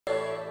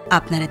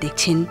আপনারা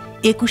দেখছেন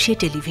একুশে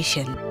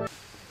টেলিভিশন।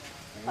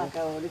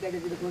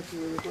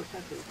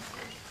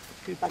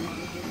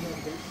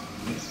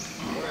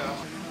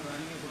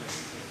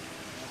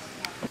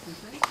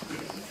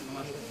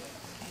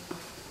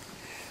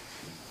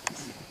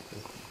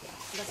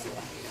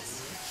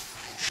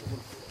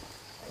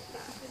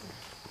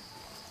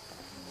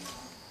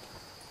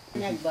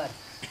 একবার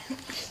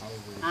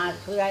আর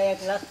সুরায়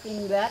 1 লাখ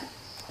 3 বার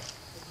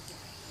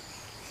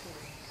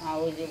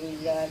আউযু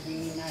বিল্লাহি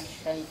মিনাশ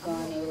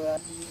শাইতানির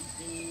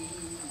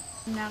রাজিম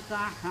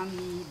নাকা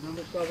হামিদুন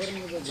কবর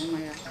মধ্যে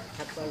ঘুমায়া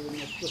থাকার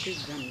জন্য প্রতীক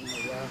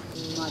ধন্যবাদ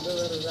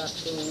মাদর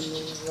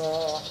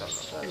রাসূলুল্লাহ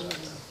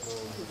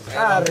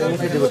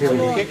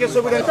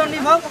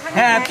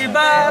হ্যাপি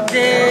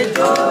বার্থডে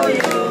টু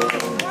ইউ।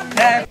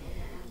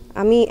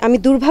 আমি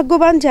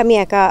দুর্ভাগ্যবান যে আমি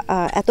একা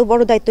এত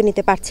বড় দায়িত্ব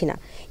নিতে পারছি না।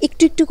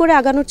 একটু একটু করে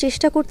আগানোর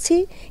চেষ্টা করছি।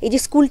 এই যে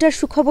স্কুলটার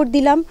সুখবর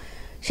দিলাম,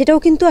 সেটাও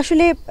কিন্তু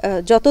আসলে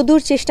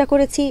যতদূর চেষ্টা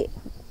করেছি,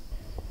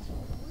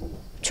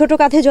 ছোট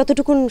কাঁধে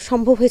যতটুকুন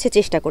সম্ভব হয়েছে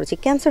চেষ্টা করেছি।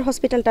 ক্যান্সার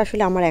হসপিটালটা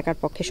আসলে আমার একার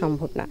পক্ষে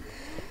সম্ভব না।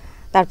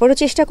 তারপরেও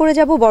চেষ্টা করে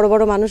যাব বড়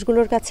বড়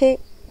মানুষগুলোর কাছে।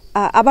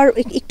 আবার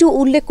একটু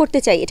উল্লেখ করতে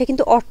চাই, এটা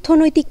কিন্তু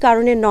অর্থনৈতিক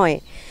কারণে নয়।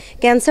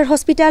 ক্যান্সার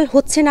হসপিটাল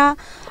হচ্ছে না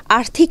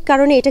আর্থিক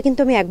কারণে, এটা কিন্তু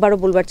আমি একবারও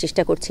বলবার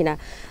চেষ্টা করছি না।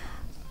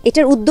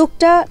 এটার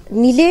উদ্যোগটা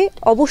নিলে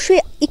অবশ্যই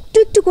একটু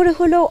একটু করে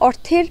হলেও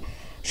অর্থের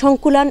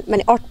সংকুলান,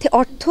 মানে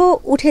অর্থ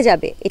উঠে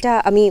যাবে, এটা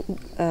আমি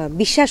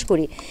বিশ্বাস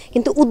করি।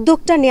 কিন্তু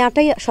উদ্যোগটা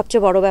নেওয়াটাই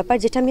সবচেয়ে বড় ব্যাপার,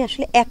 যেটা আমি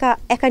আসলে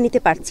একা নিতে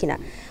পারছি না।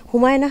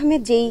 হুমায়ুন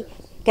আহমেদ যেই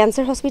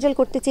ক্যান্সার হসপিটাল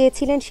করতে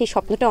চেয়েছিলেন, সেই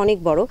স্বপ্নটা অনেক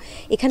বড়।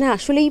 এখানে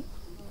আসলেই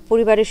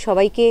পরিবারের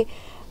সবাইকে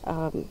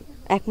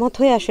একমত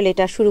হয়ে আসলে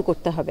এটা শুরু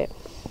করতে হবে,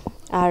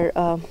 আর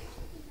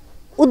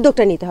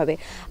উদ্যোগটা নিতে হবে।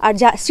 আর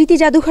স্মৃতি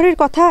জাদুঘরের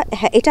কথা,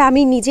 হ্যাঁ, এটা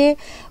আমি নিজে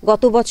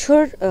গত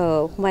বছর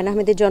হুমায়ুন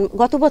আহমেদের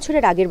গত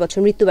বছরের আগের বছর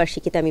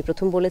মৃত্যুবার্ষিকীতে আমি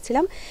প্রথম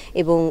বলেছিলাম,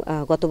 এবং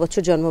গত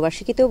বছর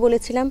জন্মবার্ষিকীতেও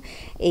বলেছিলাম।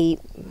 এই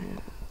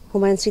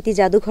হুমায়ুন স্মৃতি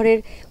জাদুঘরের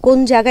কোন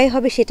জায়গায়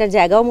হবে সেটার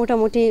জায়গাও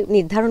মোটামুটি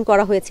নির্ধারণ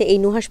করা হয়েছে। এই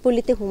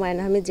নুহাশপল্লীতে হুমায়ুন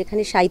আহমেদ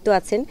যেখানে শায়িত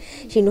আছেন,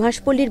 সেই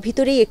নুহাশপল্লীর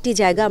ভিতরেই একটি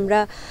জায়গা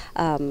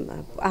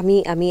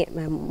আমি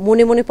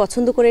মনে মনে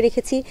পছন্দ করে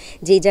রেখেছি,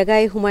 যেই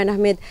জায়গায় হুমায়ুন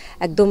আহমেদ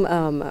একদম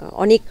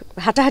অনেক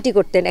হাঁটাহাঁটি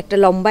করতেন। একটা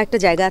লম্বা একটা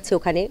জায়গা আছে,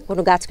 ওখানে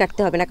কোনো গাছ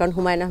কাটতে হবে না, কারণ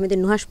হুমায়ুন আহমেদের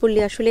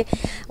নুহাশপল্লী আসলে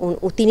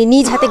তিনি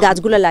নিজ হাতে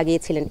গাছগুলো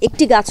লাগিয়েছিলেন।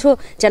 একটি গাছও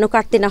যেন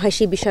কাটতে না হয়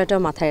সেই বিষয়টাও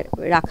মাথায়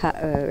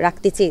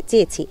রাখতে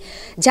চেয়েছি।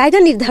 জায়গা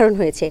নির্ধারণ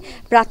হয়েছে,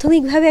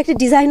 প্রাথমিকভাবে একটা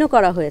ডিজাইনও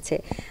করা হয়েছে।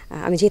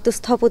 আমি যেহেতু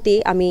স্থপতি,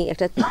 আমি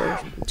একটা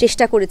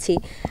চেষ্টা করেছি,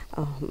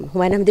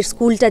 হুমায়ুন আহমেদের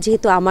স্কুলটা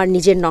যেহেতু আমার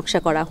নিজের নকশা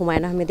করা,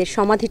 হুমায়ুন আহমেদের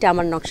সমাধিটা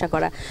আমার নকশা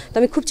করা, তো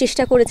আমি খুব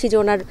চেষ্টা করেছি যে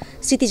ওনার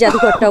স্মৃতি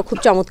জাদুঘরটাও খুব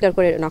চমৎকার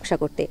করে নকশা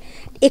করতে।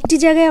 একটি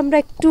জায়গায় আমরা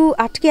একটু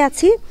আটকে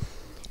আছি,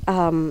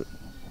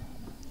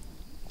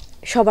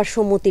 সবার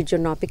সম্মতির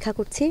জন্য অপেক্ষা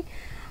করছি।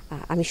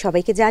 আমি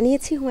সবাইকে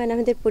জানিয়েছি, হুমায়ুন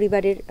আহমেদের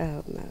পরিবারের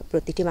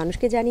প্রতিটি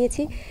মানুষকে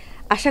জানিয়েছি।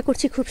 আশা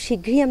করছি খুব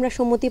শীঘ্রই আমরা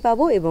সম্মতি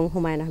পাবো, এবং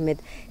হুমায়ুন আহমেদ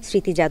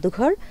স্মৃতি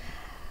জাদুঘর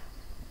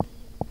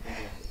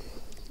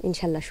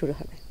ইনশাল্লাহ শুরু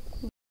হবে।